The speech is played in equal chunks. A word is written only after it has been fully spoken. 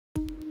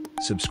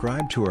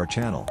Subscribe to our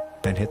channel,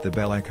 and hit the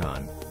bell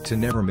icon, to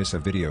never miss a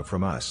video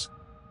from us.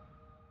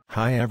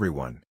 Hi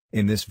everyone,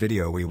 in this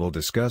video we will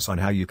discuss on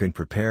how you can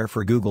prepare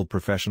for Google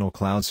Professional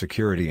Cloud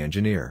Security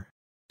Engineer.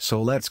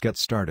 So let's get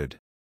started.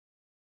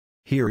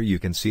 Here you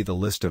can see the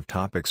list of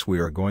topics we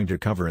are going to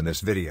cover in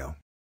this video.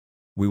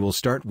 We will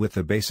start with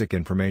the basic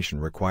information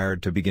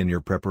required to begin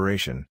your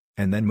preparation,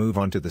 and then move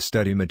on to the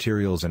study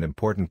materials and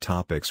important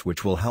topics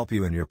which will help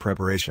you in your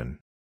preparation.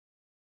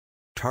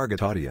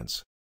 Target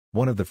audience.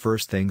 One of the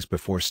first things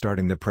before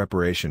starting the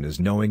preparation is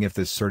knowing if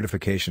this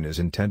certification is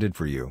intended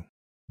for you.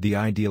 The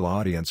ideal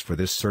audience for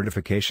this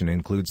certification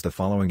includes the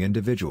following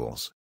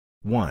individuals.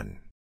 1.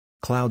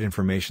 Cloud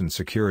Information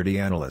Security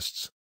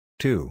Analysts.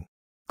 2.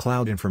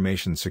 Cloud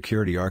Information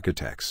Security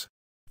Architects.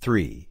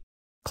 3.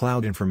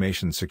 Cloud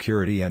Information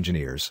Security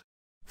Engineers.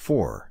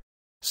 4.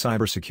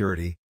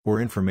 Cybersecurity, or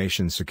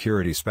Information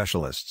Security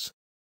Specialists.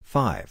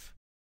 5.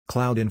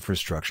 Cloud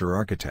Infrastructure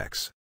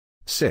Architects.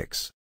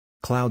 6.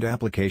 Cloud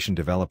Application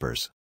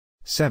Developers.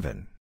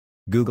 7.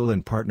 Google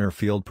and partner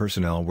field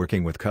personnel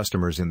working with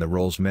customers in the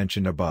roles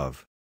mentioned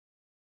above.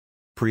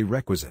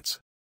 Prerequisites.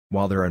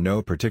 While there are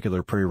no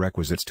particular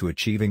prerequisites to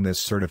achieving this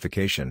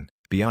certification,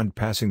 beyond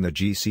passing the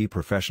GC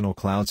Professional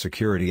Cloud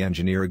Security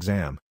Engineer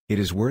exam, it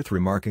is worth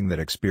remarking that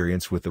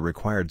experience with the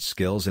required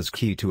skills is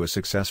key to a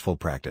successful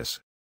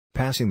practice.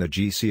 Passing the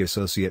GC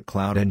Associate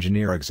Cloud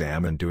Engineer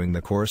exam and doing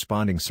the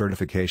corresponding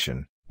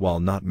certification, while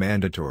not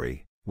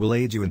mandatory, will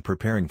aid you in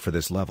preparing for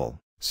this level,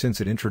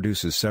 since it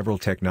introduces several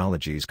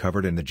technologies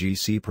covered in the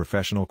GC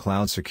Professional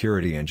Cloud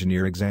Security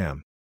Engineer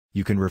exam.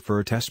 You can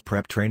refer test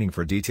prep training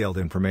for detailed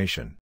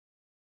information.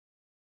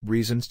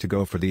 Reasons to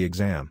go for the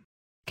exam.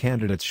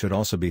 Candidates should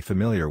also be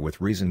familiar with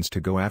reasons to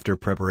go after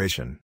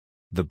preparation.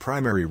 The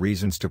primary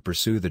reasons to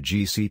pursue the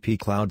GCP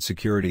Cloud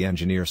Security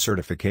Engineer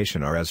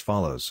certification are as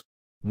follows.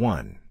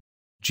 1.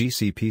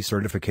 GCP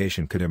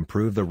certification could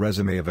improve the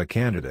resume of a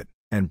candidate,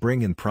 and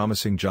bring in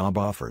promising job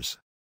offers.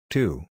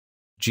 2.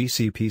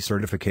 GCP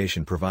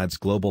certification provides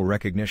global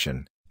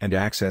recognition, and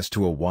access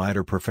to a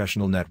wider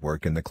professional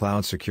network in the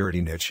cloud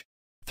security niche.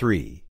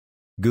 3.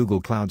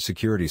 Google Cloud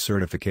Security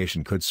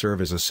certification could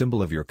serve as a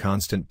symbol of your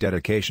constant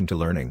dedication to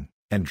learning,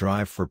 and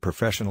drive for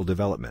professional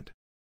development.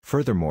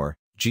 Furthermore,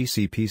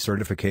 GCP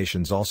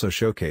certifications also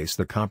showcase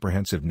the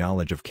comprehensive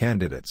knowledge of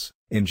candidates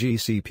in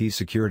GCP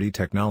security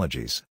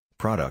technologies,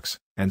 products,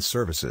 and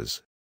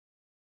services.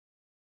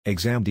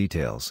 Exam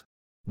details.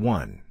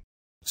 1.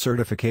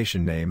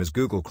 Certification name is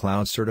Google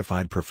Cloud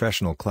Certified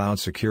Professional Cloud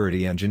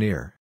Security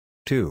Engineer.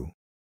 2.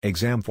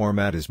 Exam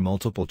format is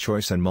multiple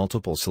choice and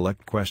multiple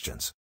select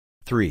questions.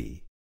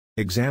 3.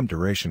 Exam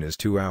duration is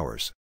 2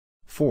 hours.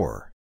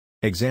 4.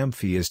 Exam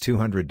fee is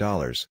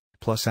 $200,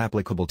 plus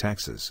applicable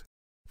taxes.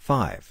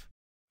 5.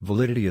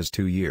 Validity is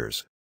 2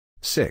 years.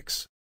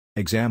 6.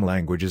 Exam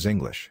language is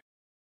English.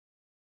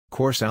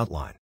 Course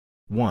outline.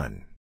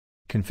 1.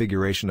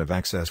 Configuration of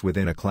access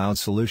within a cloud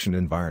solution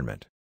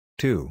environment.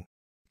 2.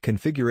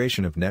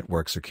 Configuration of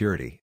network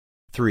security.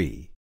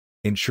 3.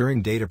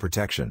 Ensuring data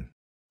protection.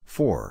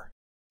 4.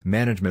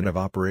 Management of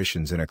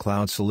operations in a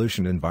cloud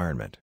solution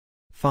environment.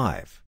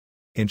 5.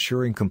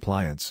 Ensuring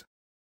compliance.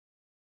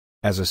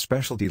 As a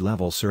specialty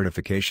level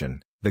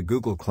certification, the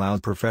Google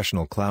Cloud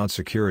Professional Cloud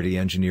Security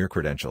Engineer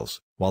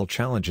credentials, while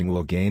challenging,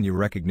 will gain you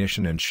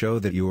recognition and show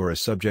that you are a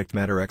subject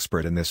matter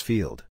expert in this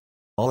field.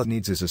 All it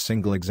needs is a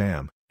single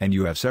exam, and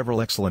you have several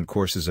excellent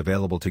courses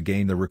available to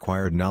gain the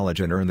required knowledge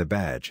and earn the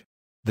badge.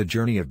 The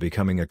journey of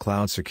becoming a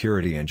cloud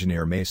security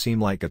engineer may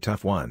seem like a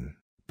tough one,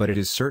 but it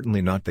is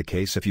certainly not the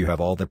case if you have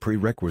all the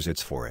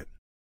prerequisites for it.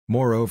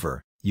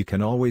 Moreover, you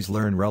can always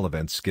learn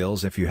relevant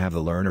skills if you have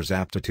the learner's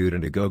aptitude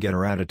and a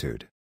go-getter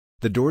attitude.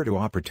 The door to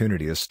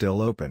opportunity is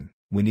still open,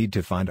 we need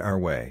to find our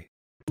way.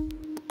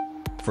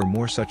 For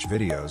more such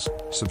videos,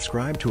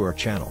 subscribe to our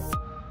channel.